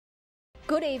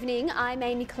Good evening, I'm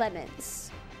Amy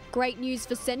Clements. Great news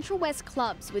for Central West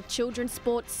clubs, with children's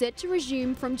sports set to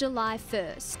resume from July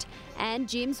 1st. And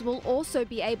gyms will also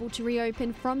be able to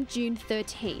reopen from June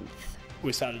 13th.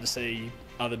 We started to see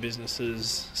other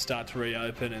businesses start to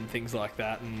reopen and things like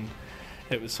that, and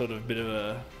it was sort of a bit of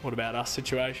a what about us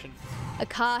situation. A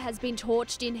car has been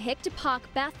torched in Hector Park,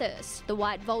 Bathurst. The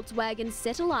white Volkswagen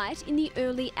set alight in the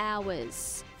early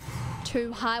hours.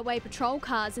 2 highway patrol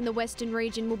cars in the Western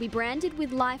region will be branded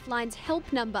with Lifeline's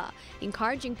help number,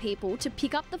 encouraging people to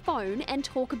pick up the phone and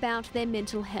talk about their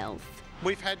mental health.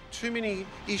 We've had too many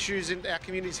issues in our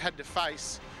communities had to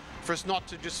face for us not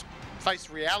to just face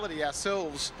reality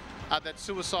ourselves, that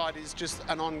suicide is just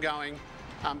an ongoing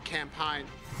campaign.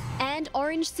 And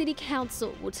Orange City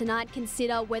Council will tonight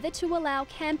consider whether to allow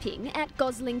camping at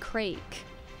Gosling Creek.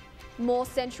 More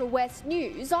Central West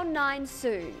news on 9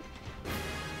 soon.